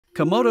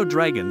Komodo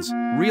Dragons,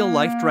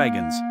 real-life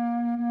dragons.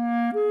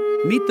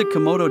 Meet the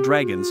Komodo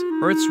Dragons,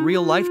 Earth's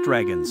real-life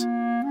dragons.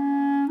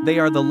 They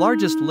are the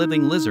largest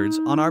living lizards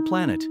on our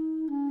planet.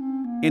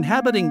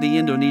 Inhabiting the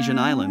Indonesian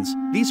islands,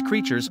 these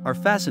creatures are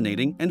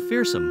fascinating and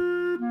fearsome.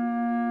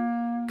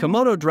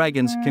 Komodo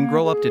dragons can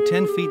grow up to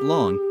 10 feet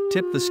long,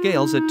 tip the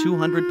scales at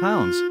 200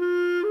 pounds.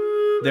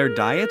 Their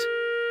diet?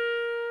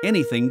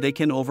 Anything they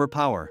can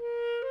overpower.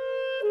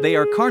 They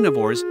are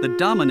carnivores that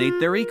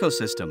dominate their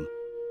ecosystem.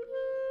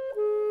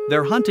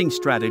 Their hunting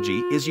strategy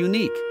is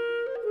unique.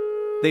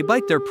 They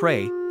bite their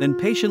prey, then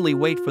patiently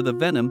wait for the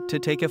venom to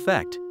take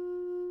effect.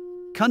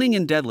 Cunning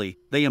and deadly,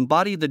 they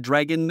embody the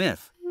dragon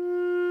myth.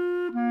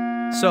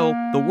 So,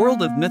 the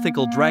world of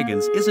mythical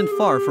dragons isn't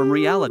far from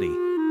reality.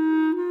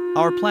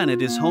 Our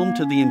planet is home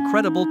to the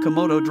incredible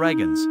Komodo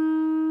dragons.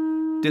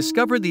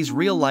 Discover these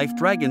real-life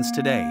dragons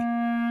today.